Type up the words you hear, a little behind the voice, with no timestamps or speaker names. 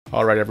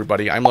All right,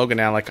 everybody. I'm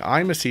Logan Alec.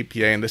 I'm a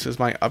CPA, and this is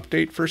my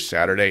update for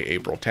Saturday,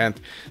 April 10th.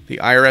 The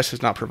IRS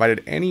has not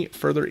provided any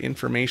further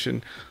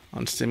information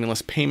on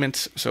stimulus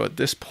payments, so at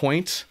this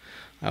point,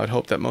 I would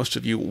hope that most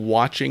of you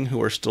watching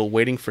who are still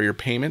waiting for your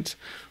payment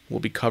will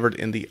be covered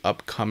in the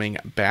upcoming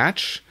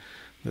batch.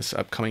 This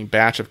upcoming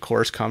batch, of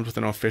course, comes with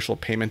an official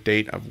payment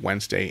date of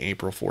Wednesday,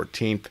 April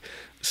 14th.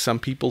 Some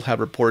people have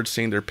reported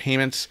seeing their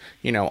payments,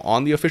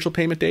 on the official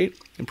payment date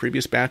in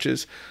previous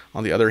batches.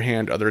 On the other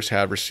hand, others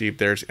have received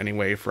theirs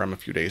anyway from a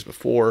few days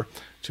before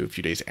to a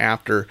few days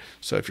after.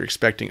 So if you're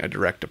expecting a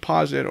direct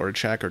deposit or a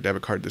check or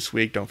debit card this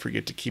week, don't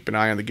forget to keep an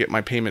eye on the Get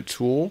My Payment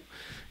tool.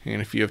 And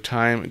if you have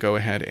time, go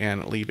ahead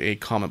and leave a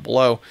comment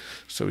below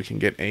so we can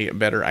get a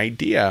better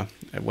idea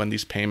of when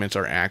these payments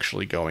are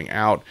actually going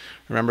out.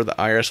 Remember, the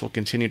IRS will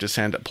continue to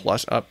send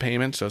plus up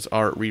payments. Those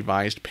are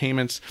revised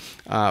payments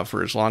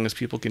for as long as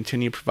people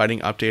continue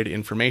providing updated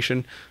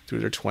information through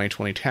their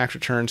 2020 tax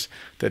returns.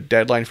 The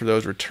deadline for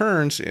those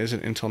returns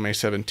isn't until May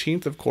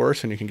 17th, of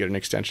course, and you can get an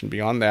extension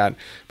beyond that.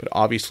 But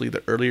obviously,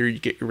 the earlier you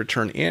get your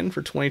return in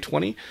for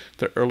 2020,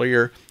 the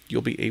earlier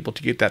you'll be able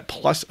to get that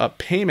plus up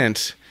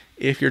payment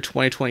if your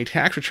 2020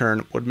 tax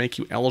return would make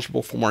you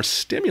eligible for more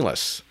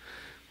stimulus,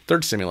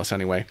 third stimulus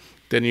anyway,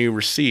 than you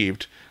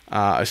received,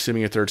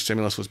 assuming your third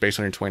stimulus was based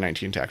on your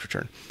 2019 tax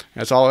return.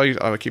 As always,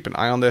 I'll keep an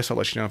eye on this. I'll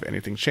let you know if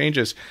anything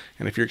changes.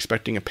 And if you're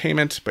expecting a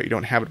payment, but you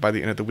don't have it by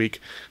the end of the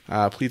week,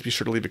 please be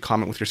sure to leave a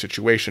comment with your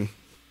situation,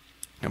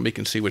 and we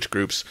can see which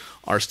groups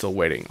are still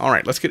waiting. All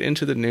right, let's get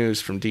into the news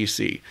from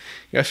D.C.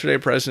 Yesterday,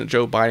 President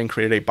Joe Biden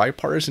created a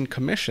bipartisan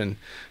commission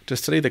to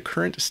study the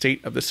current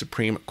state of the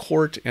Supreme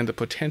Court and the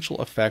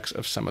potential effects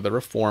of some of the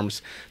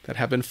reforms that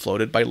have been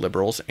floated by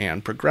liberals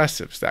and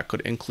progressives. That could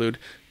include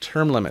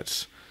term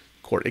limits,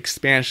 court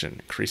expansion,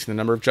 increasing the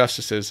number of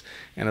justices,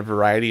 and a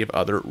variety of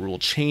other rule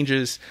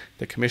changes.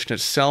 The commission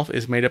itself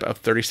is made up of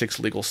 36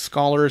 legal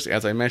scholars.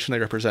 As I mentioned, they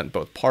represent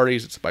both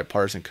parties. It's a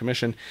bipartisan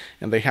commission,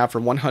 and they have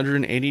from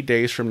 180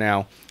 days from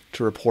now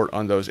to report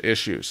on those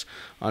issues.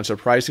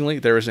 Unsurprisingly,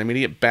 there was an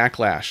immediate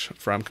backlash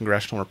from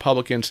congressional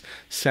Republicans.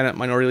 Senate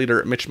Minority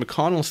Leader Mitch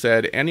McConnell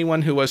said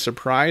anyone who was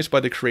surprised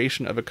by the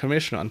creation of a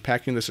commission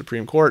unpacking the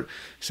Supreme Court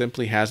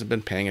simply hasn't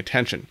been paying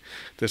attention.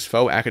 This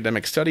faux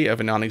academic study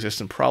of a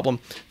non-existent problem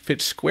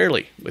fits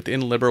squarely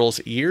within liberals'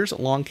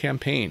 years-long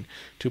campaign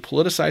to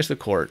politicize the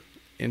court,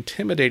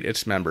 intimidate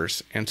its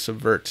members, and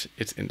subvert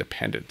its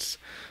independence.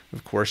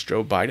 Of course,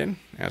 Joe Biden,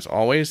 as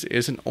always,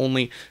 isn't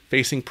only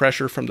facing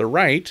pressure from the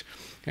right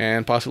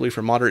and possibly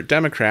from moderate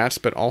Democrats,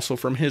 but also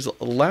from his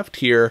left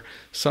here.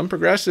 Some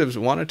progressives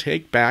want to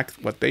take back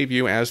what they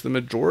view as the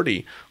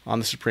majority on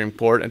the Supreme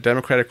Court. And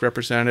Democratic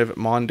Representative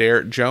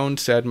Mondaire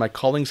Jones said, "My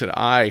colleagues and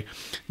I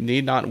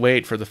need not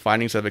wait for the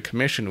findings of a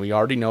commission. We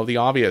already know the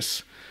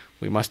obvious.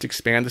 We must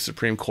expand the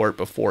Supreme Court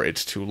before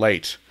it's too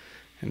late."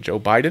 And Joe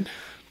Biden,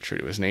 true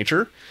to his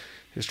nature,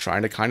 is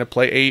trying to kind of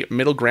play a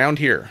middle ground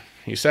here.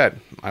 He said,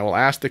 "I will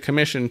ask the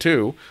commission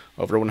to,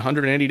 over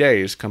 180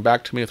 days, come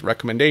back to me with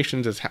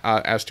recommendations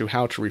as to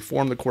how to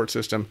reform the court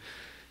system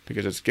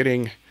because it's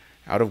getting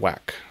out of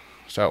whack."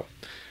 So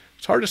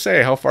it's hard to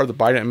say how far the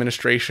Biden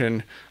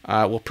administration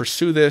will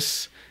pursue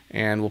this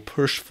and will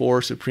push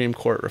for Supreme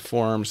Court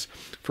reforms.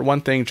 For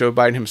one thing, Joe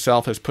Biden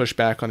himself has pushed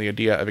back on the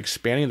idea of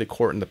expanding the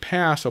court in the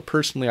past, so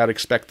personally I'd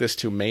expect this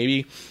to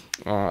maybe,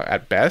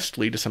 at best,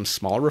 lead to some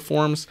small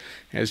reforms.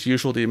 As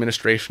usual, the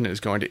administration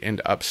is going to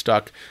end up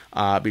stuck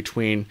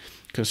between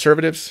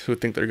conservatives who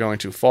think they're going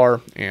too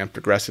far and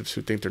progressives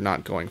who think they're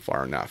not going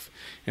far enough.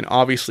 And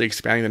obviously,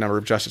 expanding the number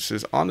of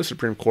justices on the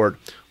Supreme Court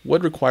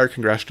would require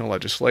congressional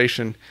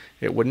legislation.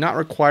 It would not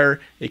require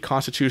a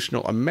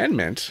constitutional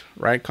amendment,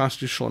 right?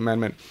 Constitutional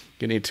amendment,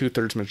 you need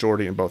 2/3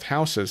 majority in both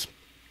houses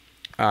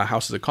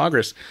of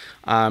Congress.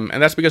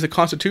 And that's because the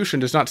Constitution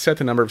does not set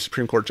the number of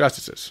Supreme Court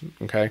justices,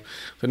 okay?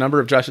 The number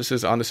of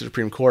justices on the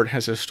Supreme Court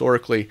has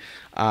historically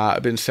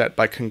been set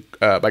by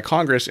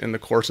Congress in the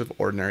course of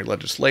ordinary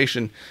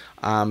legislation.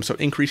 So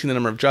increasing the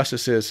number of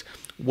justices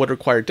would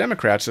require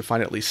Democrats to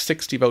find at least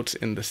 60 votes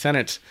in the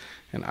Senate.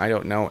 And I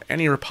don't know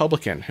any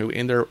Republican who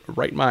in their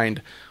right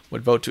mind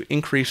would vote to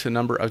increase the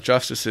number of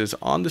justices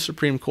on the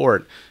Supreme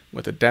Court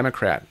with a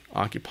Democrat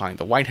occupying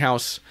the White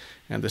House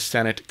and the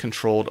Senate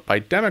controlled by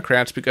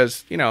Democrats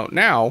because,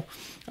 now,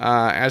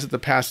 as of the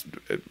past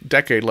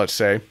decade, let's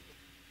say,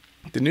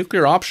 the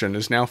nuclear option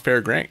is now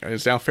fair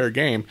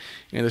game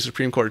in the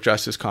Supreme Court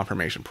justice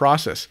confirmation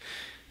process,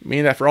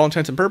 meaning that for all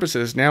intents and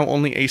purposes, now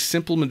only a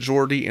simple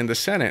majority in the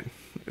Senate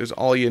is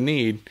all you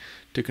need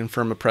to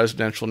confirm a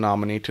presidential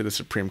nominee to the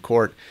Supreme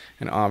Court,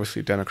 and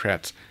obviously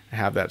Democrats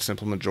have that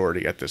simple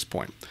majority at this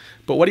point.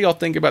 But what do y'all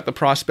think about the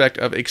prospect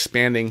of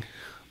expanding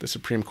the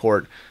Supreme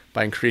Court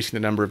by increasing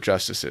the number of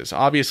justices?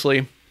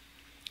 Obviously,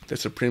 the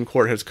Supreme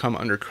Court has come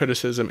under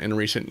criticism in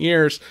recent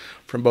years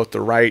from both the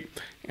right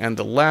and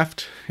the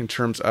left in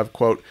terms of,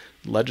 quote,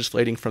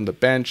 legislating from the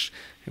bench.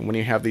 And when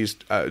you have these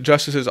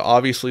justices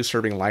obviously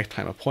serving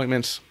lifetime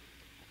appointments,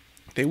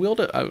 they wield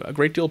a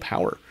great deal of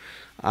power.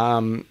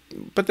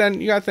 But then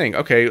you got to think,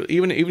 okay,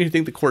 even if you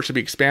think the court should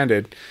be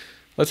expanded,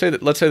 let's say the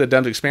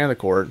Dems expand the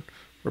court,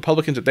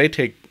 Republicans, if they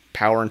take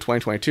power in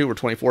 2022 or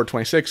 24 or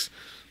 26,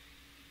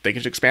 they can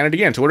just expand it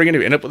again. So what are we going to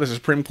do? End up with the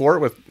Supreme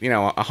Court with,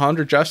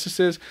 100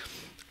 justices?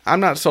 I'm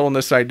not sold on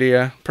this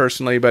idea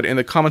personally, but in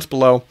the comments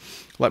below,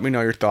 let me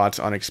know your thoughts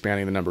on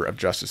expanding the number of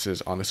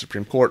justices on the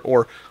Supreme Court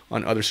or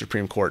on other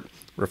Supreme Court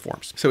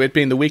reforms. So it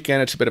being the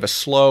weekend, it's a bit of a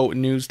slow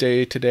news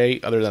day today.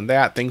 Other than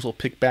that, things will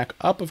pick back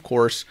up, of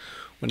course,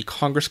 when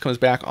Congress comes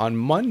back on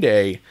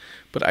Monday.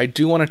 But I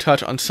do want to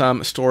touch on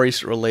some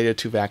stories related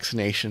to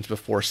vaccinations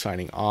before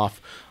signing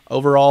off.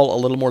 Overall, a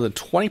little more than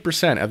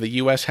 20% of the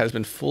U.S. has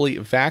been fully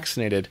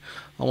vaccinated.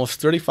 Almost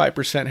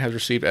 35% has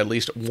received at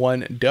least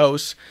one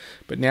dose.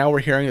 But now we're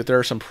hearing that there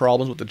are some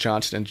problems with the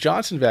Johnson &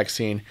 Johnson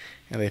vaccine,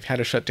 and they've had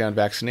to shut down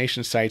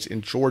vaccination sites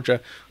in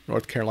Georgia,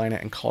 North Carolina,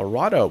 and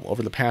Colorado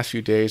over the past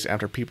few days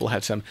after people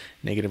had some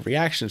negative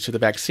reactions to the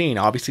vaccine.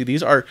 Obviously,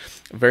 these are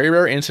very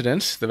rare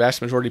incidents. The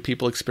vast majority of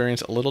people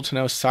experience little to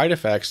no side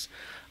effects.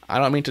 I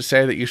don't mean to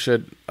say that you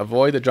should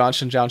avoid the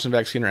Johnson & Johnson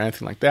vaccine or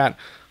anything like that.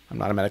 I'm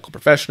not a medical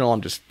professional.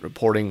 I'm just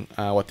reporting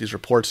what these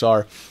reports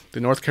are. The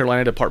North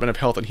Carolina Department of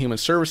Health and Human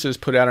Services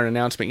put out an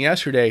announcement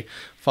yesterday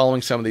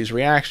following some of these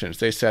reactions.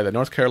 They said the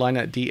North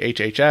Carolina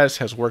DHHS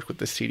has worked with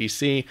the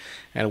CDC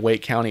and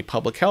Wake County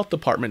Public Health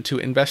Department to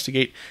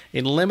investigate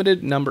a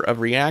limited number of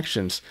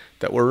reactions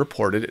that were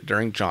reported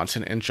during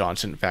Johnson &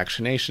 Johnson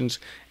vaccinations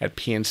at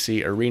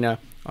PNC Arena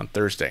on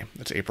Thursday.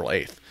 That's April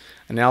 8th.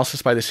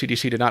 Analysis by the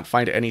CDC did not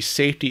find any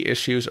safety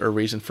issues or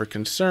reason for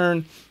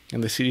concern,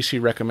 and the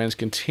CDC recommends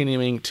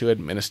continuing to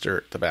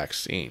administer the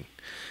vaccine.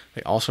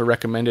 They also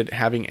recommended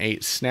having a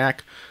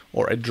snack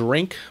or a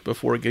drink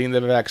before getting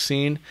the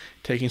vaccine,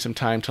 taking some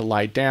time to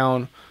lie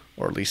down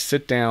or at least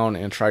sit down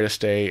and try to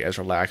stay as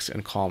relaxed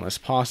and calm as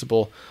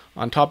possible.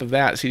 On top of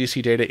that,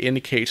 CDC data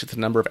indicates that the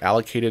number of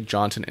allocated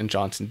Johnson &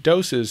 Johnson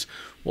doses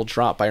will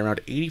drop by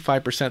around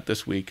 85%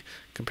 this week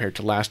compared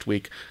to last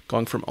week,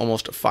 going from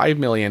almost 5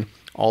 million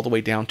all the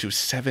way down to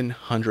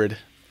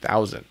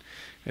 700,000.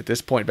 At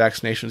this point,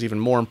 vaccination is even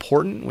more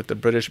important with the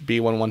British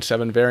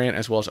B.1.1.7 variant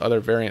as well as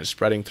other variants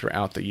spreading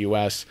throughout the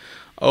U.S.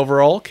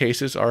 Overall,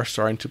 cases are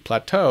starting to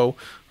plateau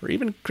or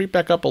even creep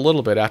back up a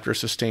little bit after a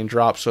sustained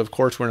drop. So, of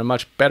course, we're in a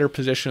much better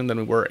position than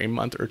we were a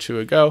month or two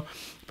ago.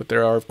 But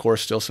there are, of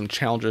course, still some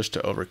challenges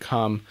to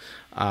overcome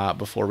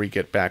before we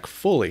get back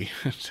fully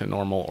to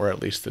normal, or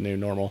at least the new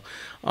normal.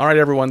 All right,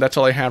 everyone, that's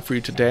all I have for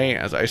you today.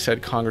 As I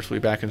said, Congress will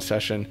be back in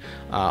session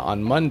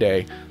on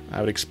Monday. I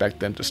would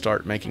expect them to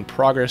start making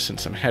progress and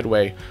some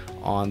headway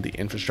on the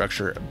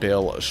infrastructure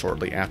bill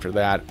shortly after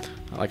that.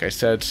 Like I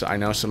said, I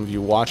know some of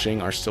you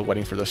watching are still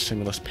waiting for those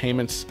stimulus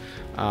payments.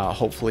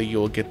 Hopefully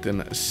you'll get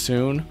them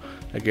soon.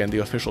 Again, the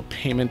official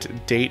payment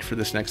date for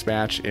this next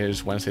batch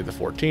is Wednesday the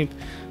 14th.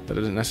 That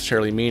doesn't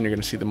necessarily mean you're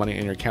going to see the money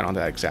in your account on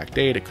that exact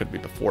date. It could be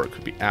before, it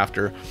could be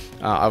after.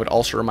 I would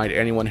also remind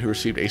anyone who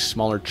received a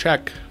smaller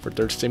check for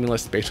third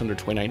stimulus based on their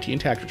 2019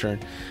 tax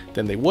return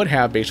than they would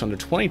have based on their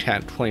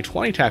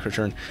 2020 tax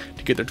return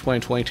to get their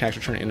 2020 tax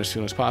return in as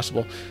soon as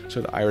possible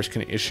so the IRS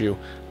can issue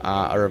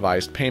a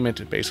revised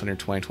payment based on your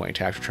 2020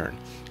 tax return.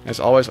 As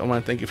always, I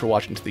want to thank you for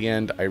watching to the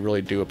end. I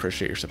really do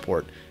appreciate your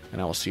support,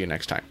 and I will see you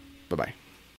next time. Bye-bye.